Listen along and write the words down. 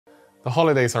The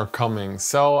holidays are coming,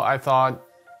 so I thought,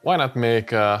 why not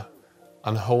make a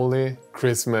unholy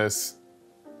Christmas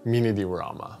mini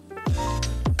diorama?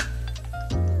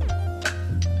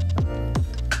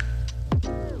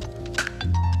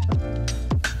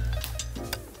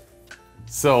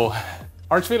 So,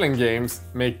 Archvillain Games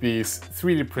make these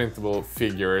 3D printable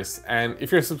figures, and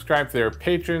if you're subscribed to their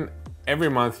Patreon, every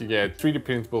month you get 3D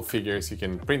printable figures you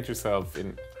can print yourself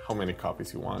in how many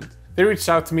copies you want. They reached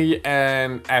out to me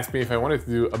and asked me if I wanted to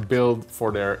do a build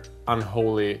for their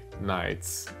Unholy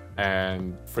Knights,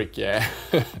 and frick yeah,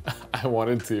 I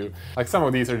wanted to. Like, some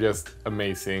of these are just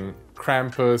amazing.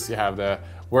 Krampus, you have the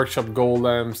workshop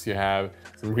golems, you have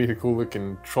some really cool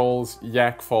looking trolls,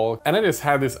 Yak Folk, and I just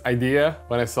had this idea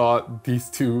when I saw these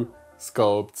two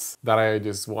sculpts that I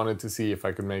just wanted to see if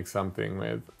I could make something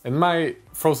with. And my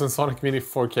Phrozen Sonic Mini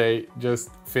 4K just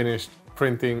finished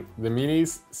printing the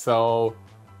minis, so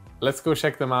let's go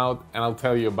check them out and I'll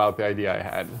tell you about the idea I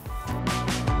had.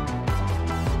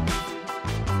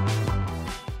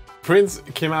 Prints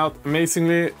came out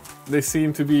amazingly. They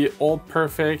seem to be all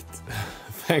perfect.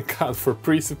 Thank God for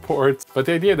pre-support. But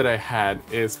the idea that I had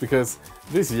is because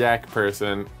this yak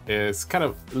person is kind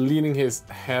of leaning his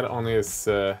head on his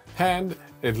hand.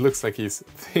 It looks like he's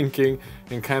thinking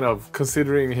and kind of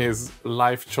considering his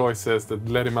life choices that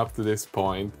led him up to this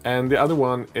point. And the other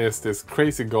one is this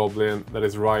crazy goblin that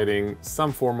is riding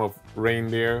some form of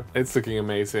reindeer. It's looking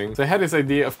amazing. So I had this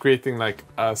idea of creating like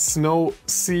a snow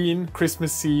scene,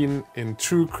 Christmas scene in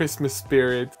true Christmas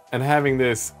spirit, and having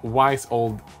this wise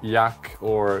old yak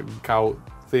or cow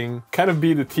thing kind of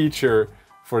be the teacher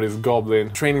for this goblin,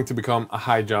 training to become a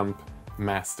high jump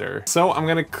master. So I'm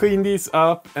gonna clean these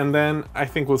up, and then I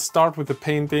think we'll start with the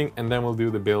painting and then we'll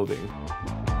do the building.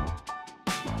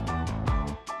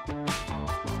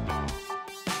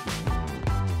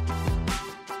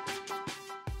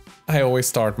 I always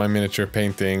start my miniature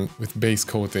painting with base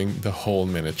coating the whole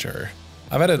miniature.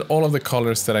 I've added all of the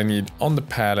colors that I need on the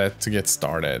palette to get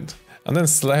started. And then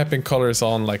slapping colors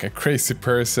on like a crazy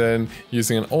person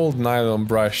using an old nylon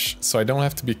brush, so I don't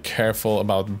have to be careful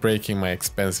about breaking my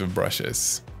expensive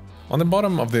brushes. On the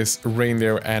bottom of this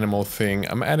reindeer animal thing,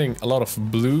 I'm adding a lot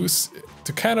of blues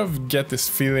to kind of get this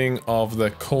feeling of the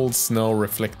cold snow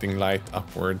reflecting light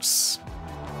upwards.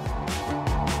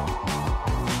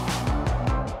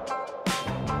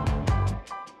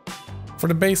 For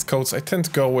the base coats, I tend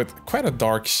to go with quite a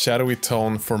dark shadowy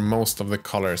tone for most of the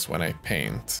colors when I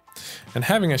paint. And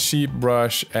having a sheep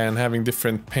brush and having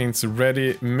different paints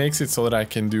ready makes it so that I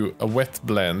can do a wet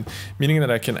blend, meaning that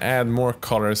I can add more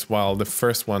colors while the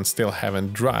first ones still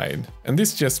haven't dried. And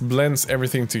this just blends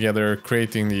everything together,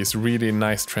 creating these really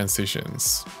nice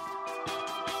transitions.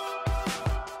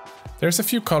 There's a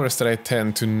few colors that I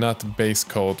tend to not base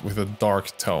coat with a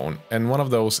dark tone, and one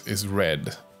of those is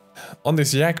red. On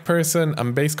this yak person,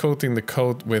 I'm base coating the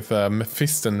coat with a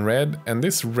Mephiston red, and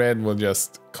this red will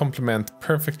just complement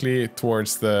perfectly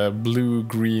towards the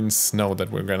blue-green snow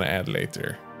that we're gonna add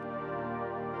later.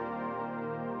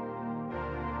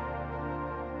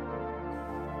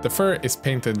 The fur is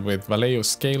painted with Vallejo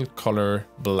scale color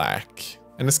black,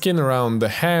 and the skin around the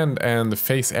hand and the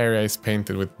face area is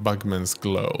painted with Bugman's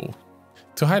Glow.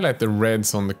 To highlight the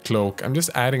reds on the cloak, I'm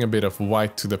just adding a bit of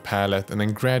white to the palette and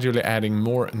then gradually adding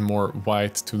more and more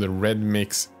white to the red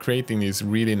mix, creating these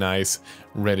really nice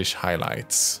reddish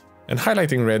highlights. And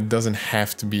highlighting red doesn't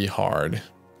have to be hard.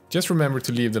 Just remember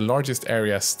to leave the largest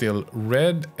area still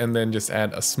red and then just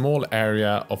add a small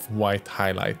area of white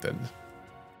highlighted.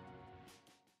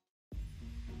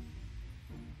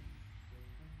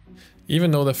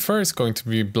 Even though the fur is going to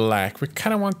be black, we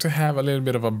kind of want to have a little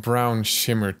bit of a brown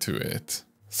shimmer to it.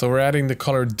 So we're adding the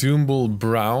color Doombull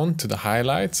Brown to the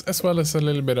highlights, as well as a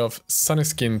little bit of sunny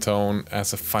skin tone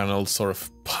as a final sort of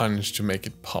punch to make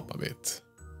it pop a bit.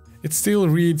 It still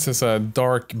reads as a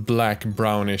dark black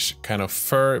brownish kind of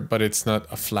fur, but it's not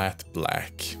a flat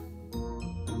black.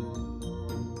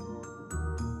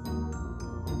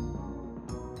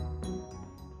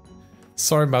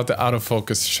 Sorry about the out of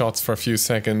focus shots for a few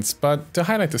seconds, but to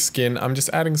highlight the skin, I'm just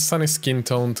adding sunny skin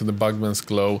tone to the Bugman's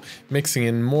Glow, mixing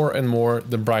in more and more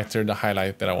the brighter the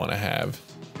highlight that I want to have.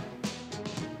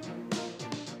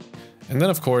 And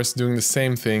then of course doing the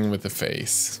same thing with the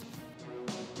face.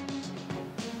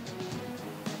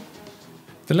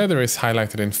 The leather is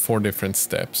highlighted in 4 different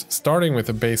steps, starting with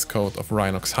a base coat of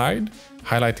Rhinox hide,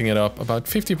 highlighting it up about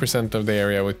 50% of the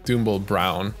area with Doombull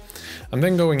Brown. I'm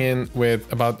then going in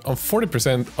with about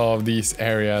 40% of these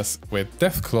areas with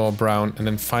Deathclaw Brown, and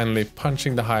then finally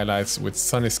punching the highlights with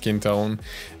Sunny Skin Tone,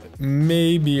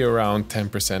 maybe around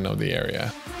 10% of the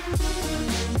area.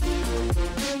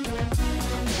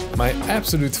 My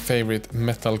absolute favorite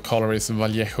metal color is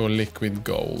Vallejo Liquid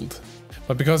Gold.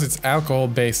 But because it's alcohol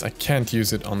based, I can't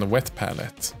use it on the wet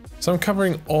palette. So I'm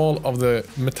covering all of the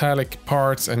metallic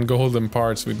parts and golden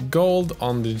parts with gold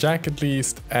on the jack at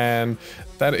least, and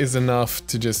that is enough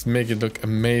to just make it look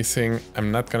amazing.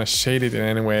 I'm not gonna shade it in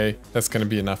any way. That's gonna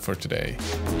be enough for today.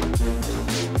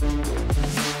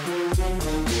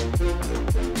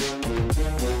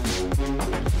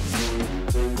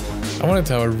 I wanted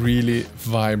to have a really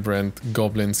vibrant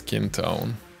goblin skin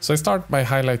tone. So I start by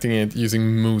highlighting it using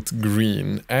moot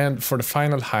green, and for the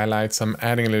final highlights I'm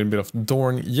adding a little bit of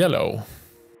Dorn yellow.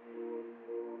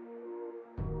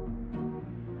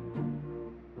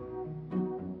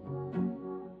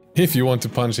 If you want to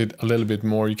punch it a little bit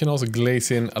more, you can also glaze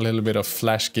in a little bit of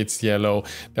Flash Gits yellow.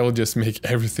 That will just make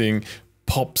everything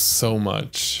pop so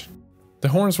much. The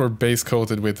horns were base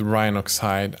coated with Rhinox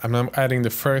hide, and I'm adding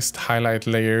the first highlight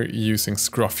layer using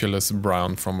Scrofulous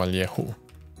Brown from Vallejo.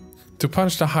 To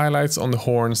punch the highlights on the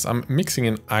horns, I'm mixing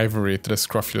in ivory to the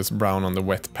Scrofulous Brown on the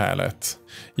wet palette.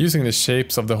 Using the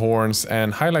shapes of the horns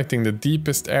and highlighting the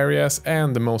deepest areas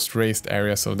and the most raised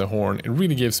areas of the horn, it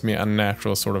really gives me a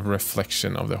natural sort of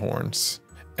reflection of the horns.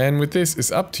 And with this,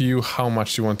 it's up to you how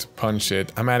much you want to punch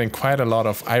it. I'm adding quite a lot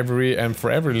of ivory, and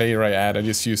for every layer I add, I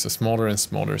just use a smaller and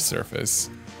smaller surface.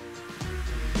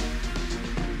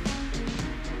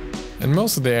 And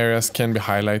most of the areas can be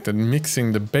highlighted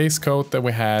mixing the base coat that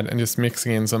we had and just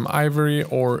mixing in some ivory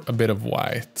or a bit of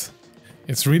white.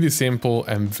 It's really simple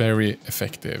and very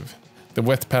effective. The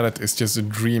wet palette is just a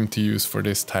dream to use for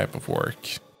this type of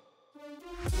work.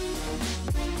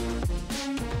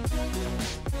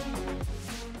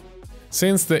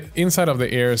 Since the inside of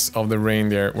the ears of the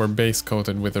reindeer were base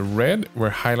coated with a red, we're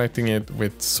highlighting it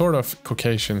with sort of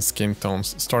Caucasian skin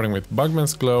tones, starting with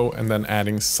Bugman's Glow and then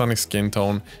adding Sunny Skin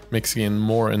Tone, mixing in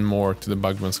more and more to the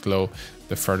Bugman's Glow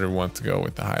the further we want to go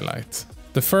with the highlight.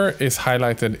 The fur is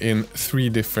highlighted in 3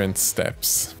 different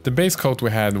steps. The base coat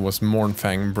we had was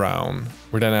Mournfang Brown.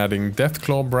 We're then adding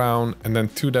Deathclaw Brown, and then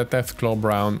to that Deathclaw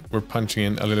Brown we're punching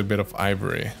in a little bit of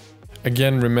ivory.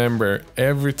 Again, remember,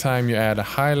 every time you add the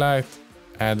highlight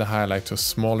to a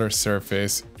smaller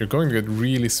surface, you're going to get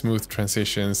really smooth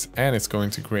transitions and it's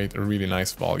going to create a really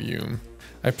nice volume.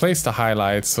 I placed the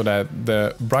highlights so that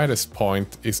the brightest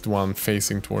point is the one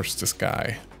facing towards the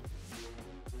sky.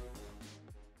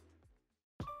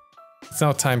 It's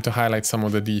now time to highlight some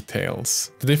of the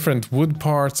details. The different wood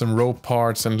parts and rope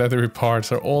parts and leathery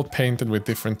parts are all painted with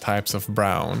different types of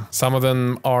brown. Some of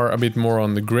them are a bit more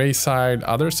on the gray side,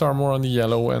 others are more on the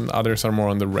yellow, and others are more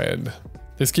on the red.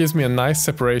 This gives me a nice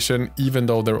separation even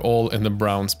though they're all in the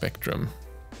brown spectrum.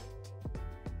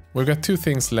 We've got 2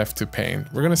 things left to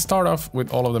paint. We're gonna start off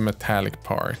with all of the metallic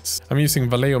parts. I'm using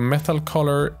Vallejo Metal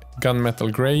Color,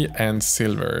 Gunmetal Gray and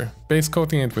Silver. Base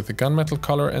coating it with the Gunmetal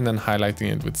Color and then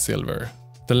highlighting it with Silver.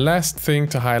 The last thing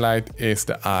to highlight is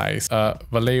the eyes, a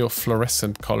Vallejo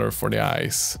Fluorescent Color for the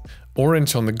eyes.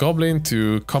 Orange on the goblin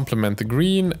to complement the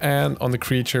green, and on the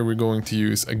creature we're going to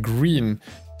use a green.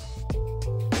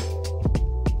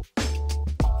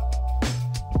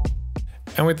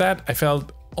 And with that, I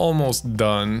felt almost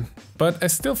done, but I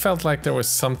still felt like there was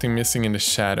something missing in the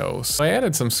shadows. So I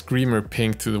added some Screamer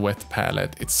Pink to the wet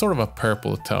palette. It's sort of a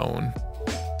purple tone.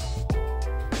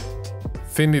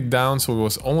 Thinned it down so it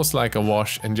was almost like a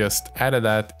wash and just added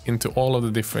that into all of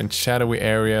the different shadowy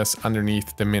areas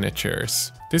underneath the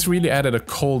miniatures. This really added a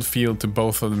cold feel to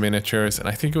both of the miniatures, and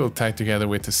I think it will tie together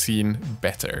with the scene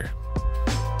better.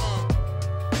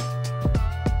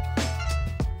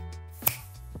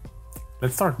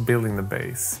 Let's start building the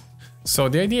base. So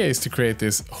the idea is to create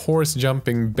this horse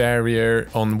jumping barrier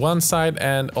on one side,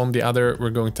 and on the other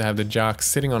we're going to have the jock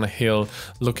sitting on a hill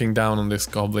looking down on this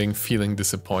goblin feeling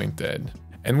disappointed.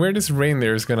 And where this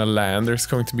reindeer is gonna land, there's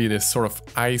going to be this sort of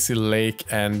icy lake,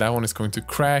 and that one is going to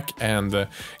crack and the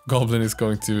goblin is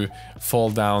going to fall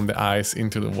down the ice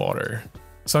into the water.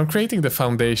 So I'm creating the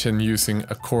foundation using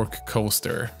a cork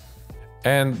coaster.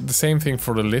 And the same thing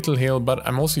for the little hill, but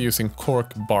I'm also using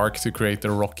cork bark to create the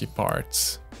rocky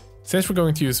parts. Since we're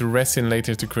going to use resin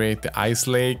later to create the ice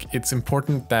lake, it's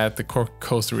important that the cork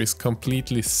coaster is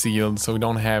completely sealed so we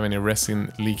don't have any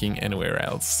resin leaking anywhere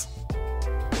else.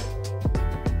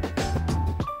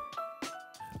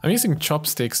 I'm using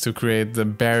chopsticks to create the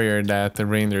barrier that the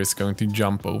reindeer is going to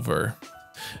jump over.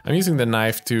 I'm using the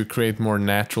knife to create more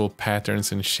natural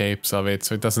patterns and shapes of it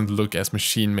so it doesn't look as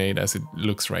machine-made as it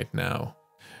looks right now.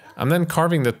 I'm then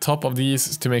carving the top of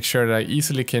these to make sure that I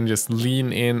easily can just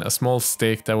lean in a small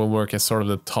stick that will work as sort of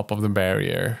the top of the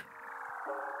barrier.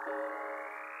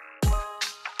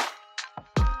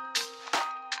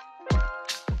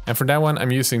 And for that one,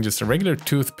 I'm using just a regular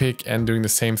toothpick and doing the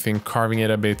same thing, carving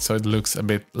it a bit so it looks a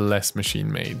bit less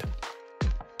machine made.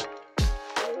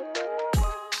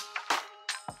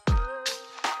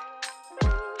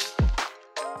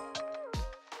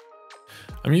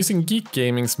 I'm using Geek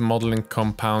Gaming's modeling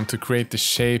compound to create the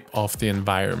shape of the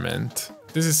environment.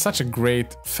 This is such a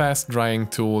great, fast drying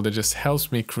tool that just helps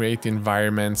me create the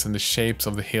environments and the shapes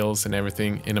of the hills and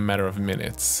everything in a matter of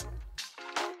minutes.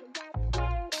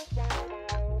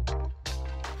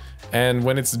 And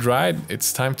when it's dried,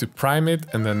 it's time to prime it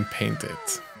and then paint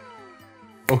it.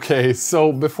 Okay,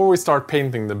 so before we start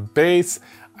painting the base,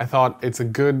 I thought it's a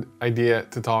good idea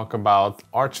to talk about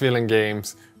Archvillain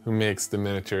Games, who makes the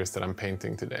miniatures that I'm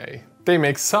painting today. They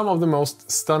make some of the most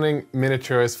stunning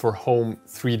miniatures for home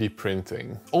 3D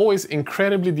printing. Always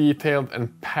incredibly detailed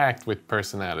and packed with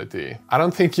personality. I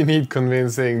don't think you need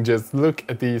convincing, just look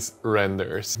at these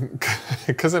renders.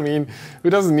 Because I mean, who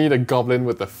doesn't need a goblin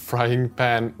with a frying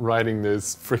pan riding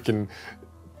this freaking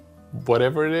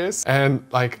whatever it is, and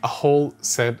like a whole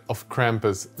set of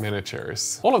Krampus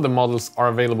miniatures. All of the models are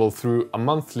available through a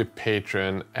monthly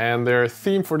Patreon, and their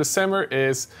theme for December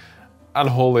is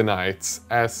Unholy Nights,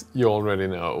 as you already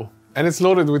know. And it's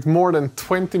loaded with more than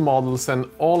 20 models, and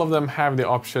all of them have the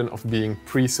option of being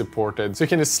pre-supported, so you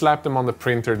can just slap them on the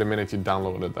printer the minute you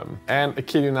downloaded them. And I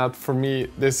kid you not, for me,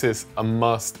 this is a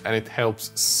must, and it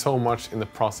helps so much in the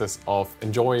process of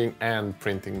enjoying and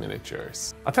printing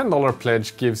miniatures. A $10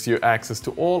 pledge gives you access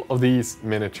to all of these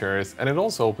miniatures, and it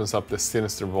also opens up the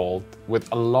Sinister Vault with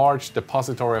a large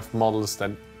depository of models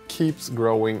that keeps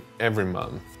growing every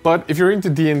month. But if you're into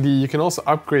D&D, you can also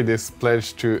upgrade this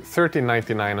pledge to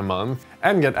 $13.99 a month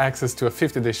and get access to a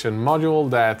 5th edition module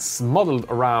that's modeled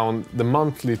around the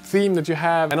monthly theme that you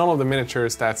have and all of the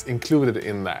miniatures that's included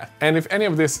in that. And if any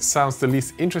of this sounds the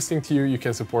least interesting to you, you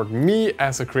can support me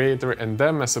as a creator and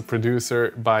them as a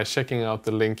producer by checking out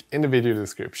the link in the video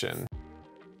description.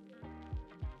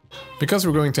 Because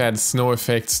we're going to add snow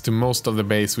effects to most of the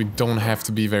base, we don't have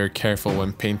to be very careful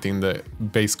when painting the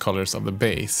base colors of the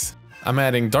base. I'm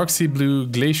adding dark sea blue,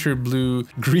 glacier blue,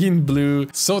 green blue,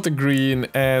 Sota green,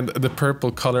 and the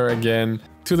purple color again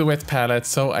to the wet palette,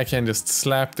 so I can just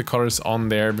slap the colors on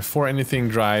there before anything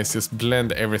dries, just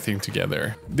blend everything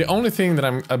together. The only thing that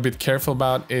I'm a bit careful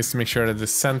about is to make sure that the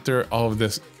center of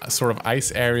this sort of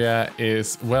ice area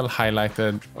is well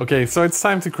highlighted. Okay, so it's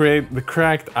time to create the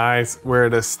cracked ice where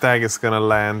the stag is gonna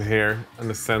land here in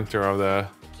the center of the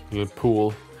little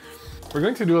pool. We're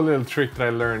going to do a little trick that I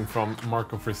learned from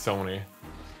Marco Frisoni.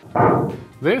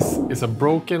 This is a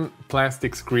broken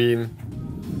plastic screen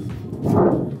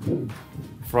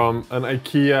from an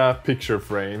IKEA picture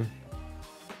frame.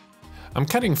 I'm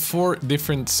cutting 4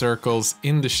 different circles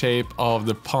in the shape of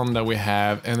the pond that we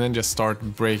have and then just start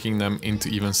breaking them into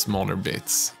even smaller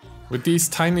bits. With these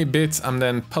tiny bits, I'm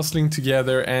then puzzling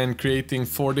together and creating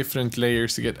 4 different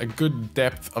layers to get a good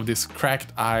depth of this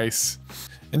cracked ice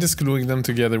and just gluing them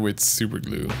together with super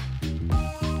glue.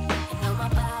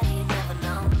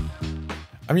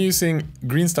 I'm using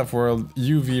Green Stuff World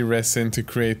UV resin to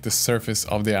create the surface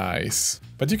of the ice.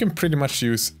 But you can pretty much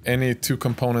use any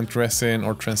 2-component resin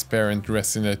or transparent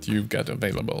resin that you've got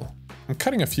available. I'm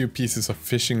cutting a few pieces of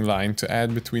fishing line to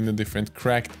add between the different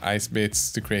cracked ice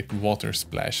bits to create water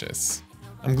splashes.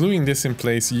 I'm gluing this in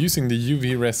place using the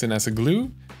UV resin as a glue,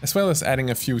 as well as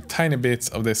adding a few tiny bits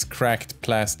of this cracked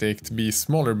plastic to be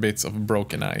smaller bits of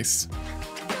broken ice.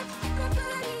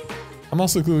 I'm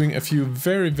also gluing a few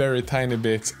very tiny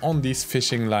bits on these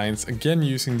fishing lines, again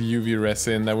using the UV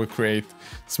resin that will create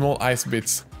small ice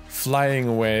bits flying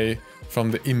away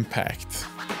from the impact.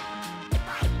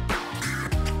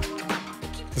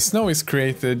 The snow is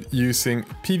created using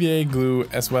PVA glue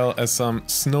as well as some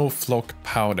snow flock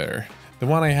powder. The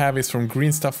one I have is from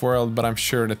Green Stuff World, but I'm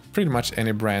sure that pretty much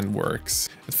any brand works.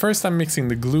 At first I'm mixing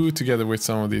the glue together with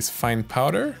some of this fine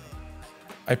powder.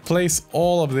 I place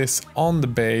all of this on the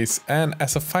base, and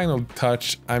as a final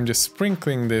touch, I'm just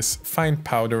sprinkling this fine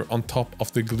powder on top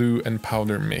of the glue and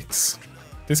powder mix.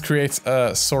 This creates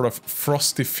a sort of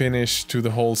frosty finish to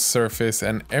the whole surface,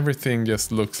 and everything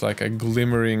just looks like a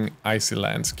glimmering icy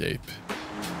landscape.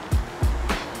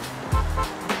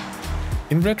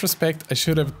 In retrospect, I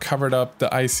should have covered up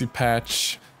the icy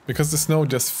patch, because the snow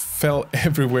just fell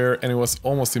everywhere and it was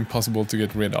almost impossible to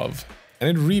get rid of. And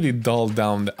it really dulled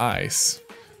down the ice.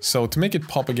 So to make it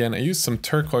pop again, I used some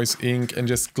turquoise ink and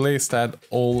just glazed that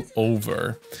all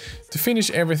over. To finish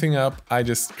everything up, I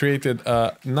just created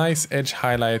a nice edge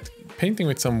highlight, painting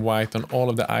with some white on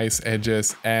all of the ice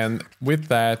edges, and with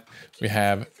that we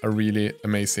have a really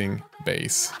amazing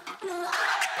base.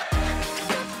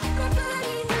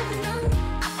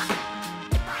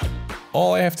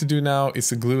 All I have to do now is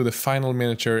to glue the final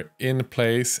miniature in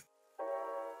place.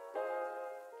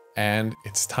 And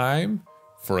it's time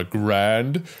for a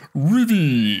grand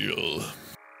reveal.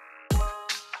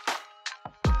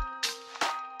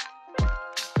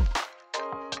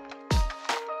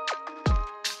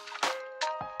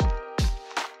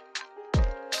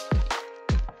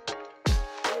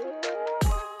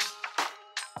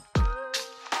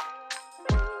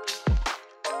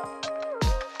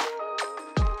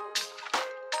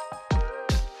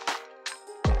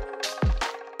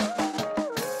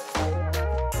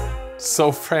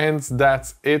 So friends,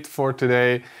 that's it for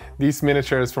today. These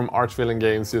miniatures from Archvillain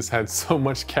Games just had so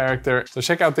much character. So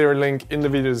check out their link in the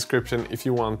video description if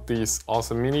you want these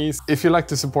awesome minis. If you'd like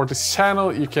to support this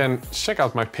channel, you can check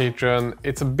out my Patreon.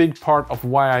 It's a big part of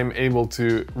why I'm able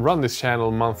to run this channel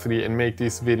monthly and make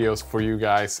these videos for you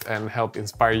guys and help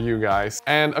inspire you guys.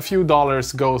 And a few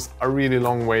dollars goes a really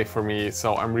long way for me.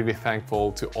 So I'm really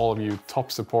thankful to all of you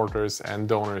top supporters and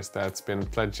donors that's been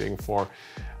pledging for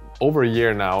over a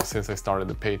year now since I started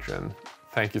the Patreon.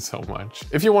 Thank you so much.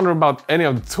 If you wonder about any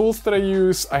of the tools that I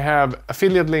use, I have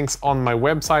affiliate links on my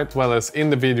website as well as in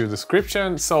the video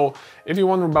description. So if you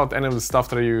wonder about any of the stuff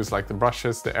that I use, like the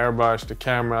brushes, the airbrush, the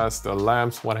cameras, the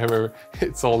lamps, whatever,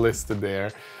 it's all listed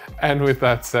there. And with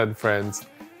that said, friends,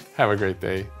 have a great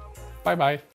day. Bye bye.